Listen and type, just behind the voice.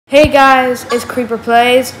Hey guys, it's Creeper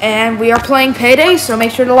Plays, and we are playing Payday, so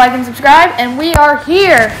make sure to like and subscribe. And we are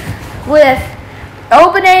here with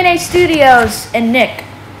Payday Studios and Nick.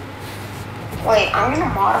 Wait, I'm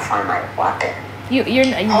gonna modify my weapon.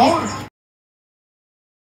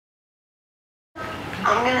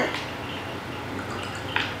 I'm gonna.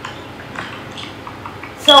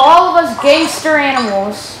 So all of us gangster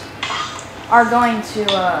animals are going to.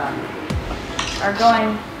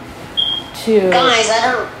 Guys,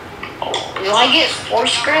 do I get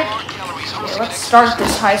force grip? Yeah, let's start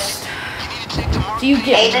this heist. Do you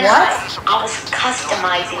get what? I was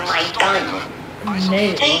customizing my gun. No.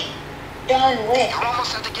 Done with.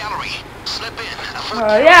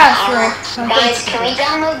 Yeah, sure. Guys, can we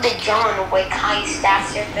download the John Wick heist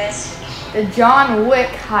after this? The John Wick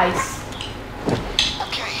heist.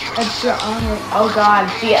 Oh god,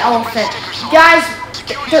 the elephant. Guys,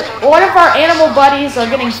 one of our animal buddies are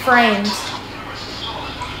getting framed.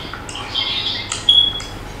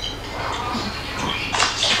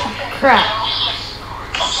 Crap.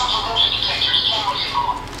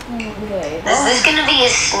 Okay. Is this gonna be a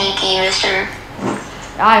sneaky mission?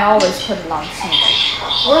 I always put it on sneaky.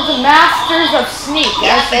 We're the masters of sneak.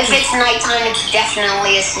 Yeah, if it's nighttime, it's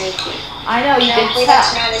definitely a sneaky. I know, you can tell.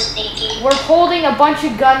 That's not a sneaky. We're holding a bunch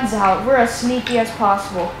of guns out. We're as sneaky as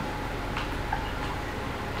possible.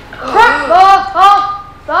 Oh,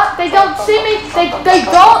 they don't see me.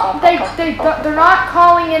 They're not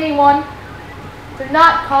calling anyone. They're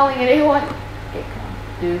not calling anyone.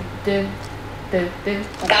 Do.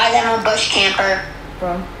 Guys, I'm a bush camper.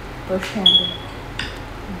 Bro, bush camper.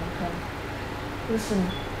 Okay.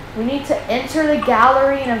 Listen, we need to enter the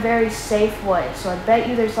gallery in a very safe way. So I bet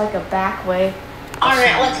you there's like a back way.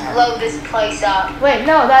 Alright, let's blow this place up. Wait,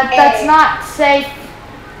 no, that's not safe.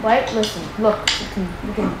 Wait, listen, look,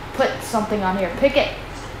 you can put something on here. Pick it.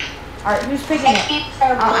 Alright, who's picking it?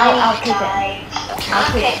 I'll pick it.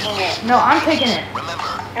 I'm picking it. No, I'm picking it.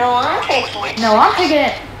 No, I'm picking it. No, I'm picking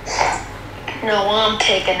it. No, I'm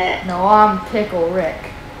picking it. No, I'm Pickle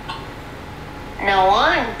Rick. No,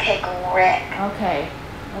 I'm Pickle Rick. Okay,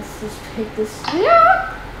 let's just pick this.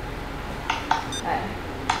 Yeah. Okay.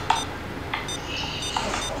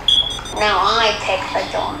 Now I pick the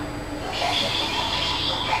door.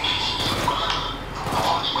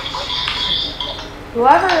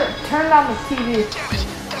 Whoever turned on the TV.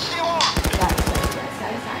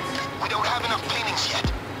 We don't have enough paintings yet.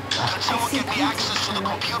 Can someone get me access to the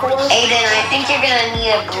computer? Aiden, I think you're gonna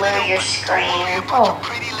need to blur your screen.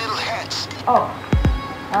 Pretty little heads. Oh.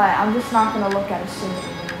 Alright, I'm just not gonna look at it soon.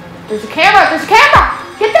 There's a camera! There's a camera!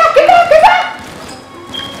 Get back! Get back! Get back!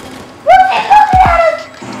 What are you looking at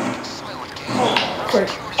it?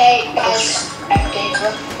 Hey guys,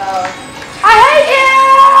 look. I hate you!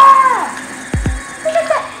 Look at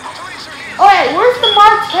that! Oh wait, where's the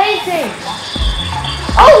marked painting?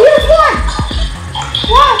 Oh, here's one!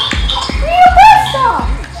 What? You missed some!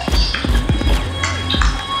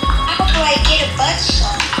 How do I get a butt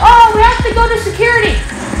shot? Oh, we have to go to security.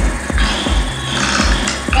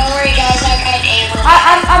 Don't worry guys, I got ammo.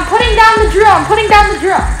 I'm putting down the drill. I'm putting down the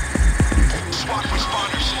drill.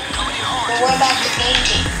 But what about the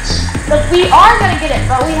paintings? Look, we are gonna get it,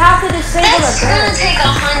 but we have to disable the That's drill. gonna take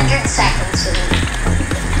 100 seconds.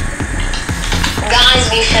 Guys,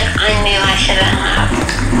 I knew I should have.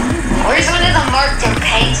 Where's one of the marked in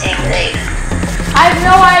paintings, Aiden? I have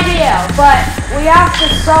no idea, but we have to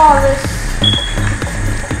solve this.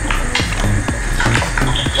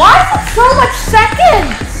 Why is it so much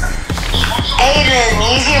seconds? Aiden,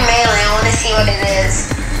 use your melee. I want to see what it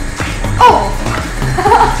is. Oh.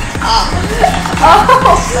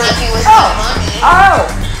 Slap you with some money. Oh.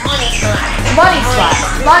 Money slap. Money slap.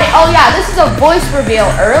 Money. Oh yeah, this is a voice reveal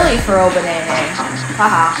early for Payday.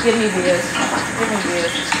 Haha. Give me views. Give me views.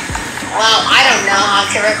 Well, I don't know how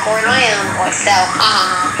to record my own voice, so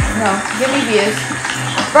haha. No, give me views.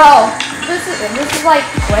 Bro, this is like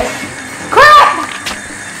what? Crap!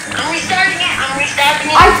 I'm restarting it.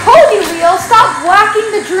 I told you, Leo, stop whacking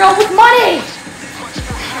the drill with money!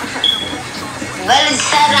 But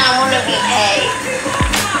instead I want to be paid.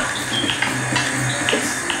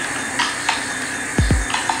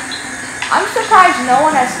 I'm surprised no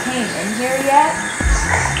one has came in here yet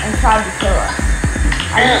and tried to kill us.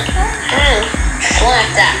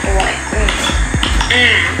 Slap that boy.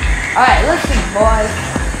 Alright, listen, boys.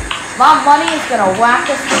 My money is gonna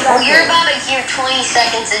whack us through that. Well, you're about to hear 20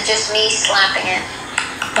 seconds of just me slapping it.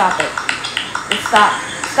 Stop it. Just stop.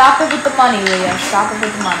 Stop it with the money, Leo. Stop it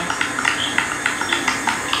with the money.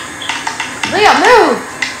 Leo, move!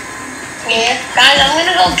 Yeah. Guys, I'm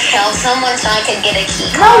gonna go kill someone so I can get a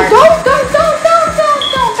key No, card. don't.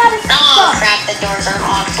 That is Oh crap, the doors are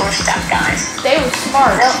locked. We're stuck, guys. They were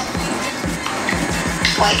smart. Nope.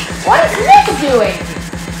 Wait. What is Nick doing?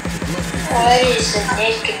 What is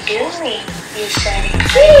Nick doing? You said it.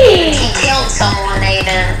 Jeez. He killed someone,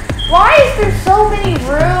 Aiden. Why is there so many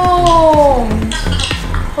rooms?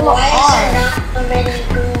 Why is there not so many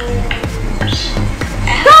rooms?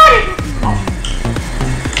 Got it!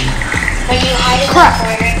 When you hide in the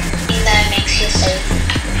corner, that makes you safe.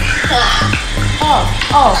 You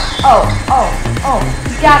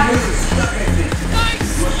got this.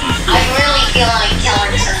 I really feel like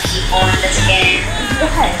killing some people in this game.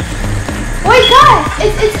 Okay. Wait, guys!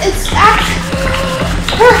 It's actually...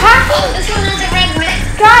 We're hacking... Oh, this one has a red mitt.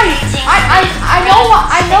 Guys, I know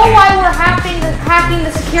why we're hacking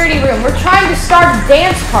the security room. We're trying to start a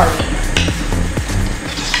dance party.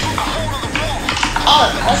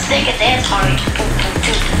 Oh, let's make a dance party.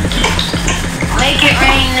 Make it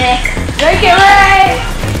rain, Nick. Make it rain!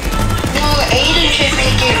 No, Aiden should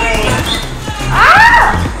make it rain.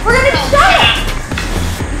 Ah! We're gonna get shot!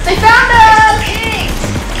 They found us! Pigs.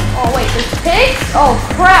 Oh wait, there's pigs? Oh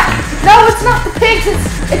crap! No, it's not the pigs.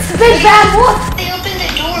 It's the big bad wolf. They opened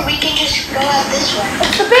the door. We can just go out this way.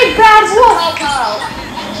 It's the big bad wolf.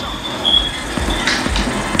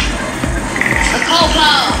 The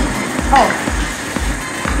Coco. Oh.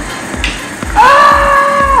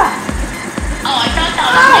 Ah! Oh, I thought that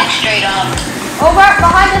was Nick straight up. Over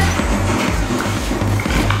behind us.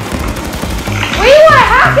 We want to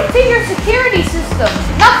hack into your security system.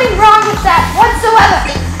 Nothing wrong with that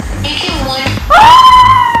whatsoever. You can win.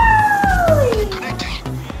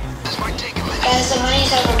 Guys, the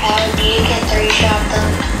money's overpowered. You can 3-shot them.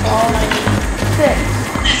 All money.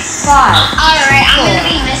 6, 5. Alright, I'm gonna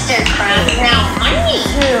be Mr. Crab. Now, money.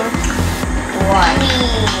 2, 1.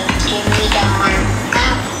 Money. Give me the money.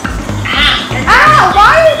 Ah!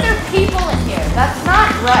 Why are there people in here? That's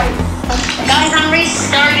not right. Guys, I'm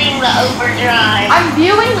restarting the overdrive. I'm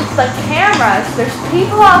viewing the cameras. There's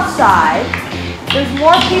people outside. There's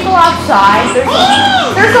more people outside.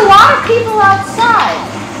 There's a lot of people outside.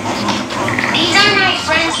 These are my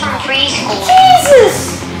friends from preschool.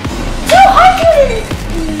 Jesus! 200!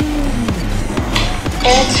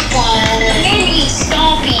 That's fun. Andy,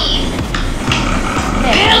 stompy.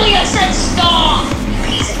 Billy, I said stop.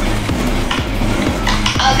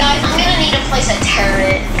 Guys, I'm gonna need to place a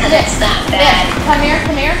turret because it's that bad. Nick, come here,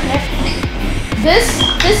 Nick. This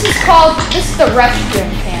is the restroom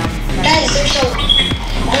cam. Guys, there's a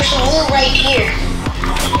hole right here.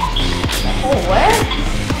 Oh, where?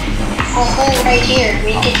 A hole right here.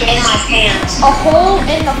 We could get in my pants. A hole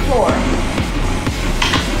in the floor.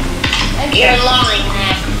 You're lying,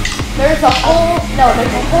 Nick. There's a hole. No,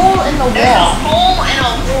 there's a hole in the wall. There's a hole in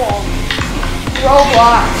a wall.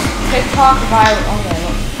 Roblox. TikTok viral. Okay,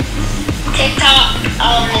 look. TikTok is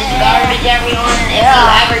garbage, everyone. If you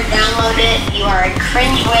ever download it, you are a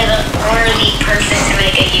cringe-worthy person to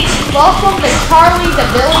make a YouTube. Welcome to Charlie the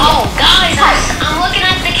Billion. Oh, guys, I'm looking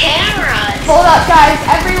at the cameras. Hold up, guys.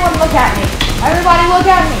 Everyone look at me. Everybody look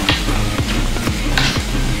at me.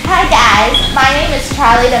 Hi, guys. My name is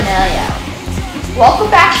Charlie D'Amelio. Welcome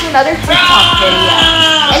back to another TikTok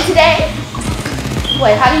video. And today...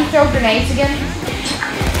 Wait, how do you throw grenades again?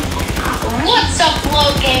 What's up,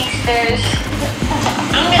 little gangsters?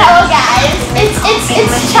 Hello guys, it's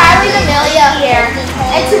Charlie D'Amelio here,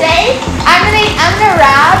 and today I'm gonna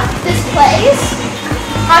rob this place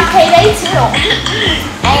on Payday 2.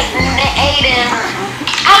 Aiden.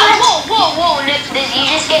 Whoa, Nick, did you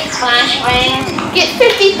just get flashbang? Get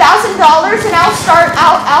 $50,000 and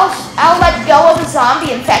I'll let go of a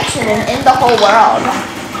zombie infection and end the whole world.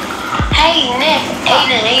 Hey Nick,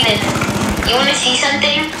 Aiden, you wanna see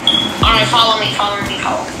something? Alright, follow me.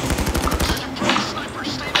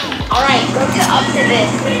 Alright, go up to this.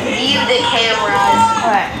 View the cameras.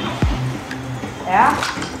 Alright. Yeah?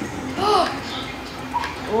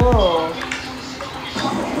 Whoa.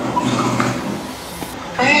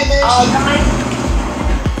 Where are those?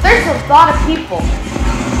 There's a lot of people.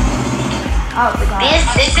 Oh, God.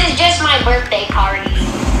 This is just my birthday party.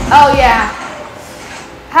 Oh, yeah.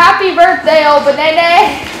 Happy birthday,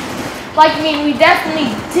 Obanene. Like, I mean, we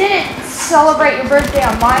definitely didn't celebrate your birthday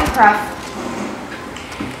on Minecraft.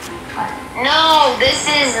 No, this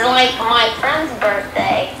is like my friend's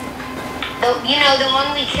birthday. The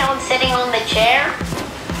one we killed sitting on the chair?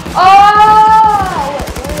 Oh!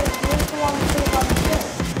 Where's the one sitting on the chair?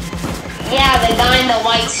 Yeah, the guy in the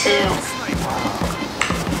white suit.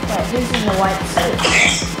 Wait, who's in the white suit?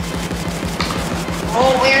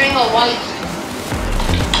 Oh, wearing a white...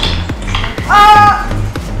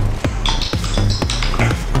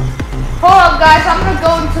 Hold up, guys. I'm gonna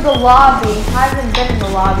go into the lobby. I haven't been in the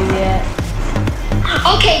lobby yet.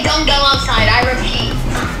 Okay, don't go outside. I repeat.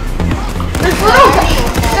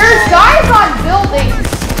 There's guys on buildings.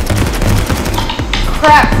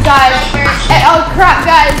 Crap, guys. Oh, crap,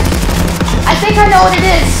 guys. I think I know what it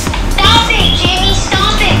is. Stop it, Jimmy.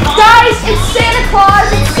 Stop it. Guys, it's Santa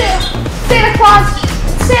Claus. It's Santa Claus.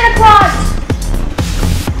 It's Santa Claus.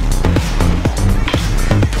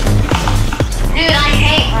 Dude, I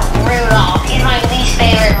hate Rudolph. He's my least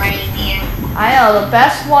favorite reindeer. I know. The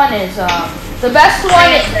best one is the best one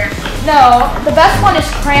is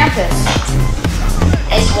Krampus.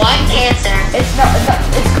 It's what? Cancer. It's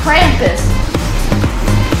Krampus.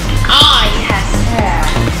 Ah, yes. Yeah.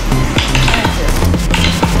 Krampus.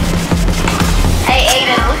 Hey,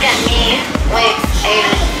 Aiden, look at me. Wait,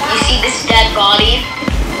 Aiden, you see this dead body?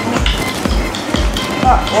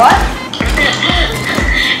 What?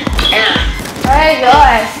 Yeah. Alright,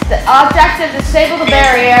 guys. The objective: disable the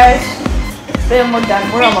barriers. Boom, we're done.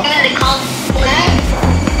 We're almost done.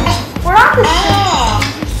 We're not the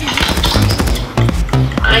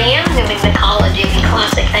I am doing the Call of Duty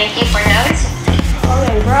Classic. Thank you for noticing.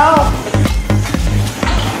 Okay, bro.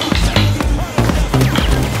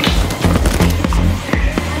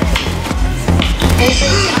 This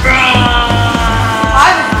is I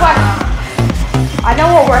have a question. I know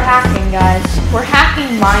what we're hacking, guys. We're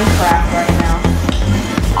hacking Minecraft right now.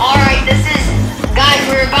 Alright, guys,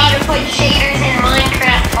 we're about to put shaders in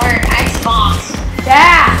Minecraft for Xbox.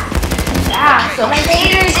 Yeah. So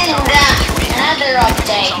Shaders in the Nether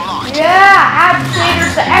update. yeah, add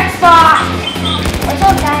shaders to Xbox. What's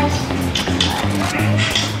up, guys?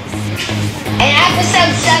 In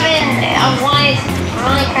episode 7 of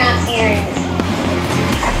Minecraft series.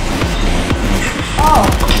 Oh.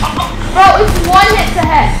 Bro, it's one hit to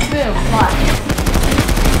head. Boom, watch.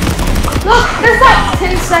 Look, there's like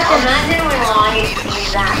 10 seconds. Imagine when I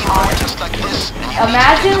use that part.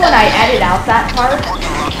 Imagine when I edit out that part.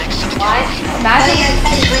 What? Imagine.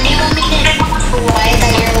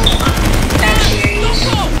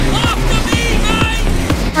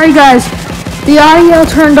 Alright guys, the audio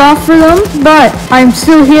turned off for them, but I'm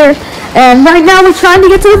still here. And right now we're trying to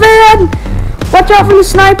get to the van. Watch out for the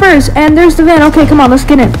snipers. And there's the van. Okay, come on, let's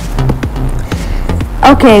get in.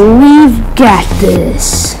 Okay, we've got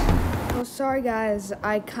this. Oh, sorry guys,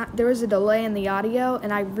 there was a delay in the audio,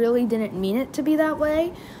 and I really didn't mean it to be that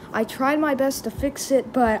way. I tried my best to fix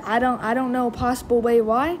it, but I don't know a possible way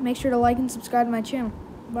why. Make sure to like and subscribe to my channel.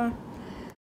 Bye.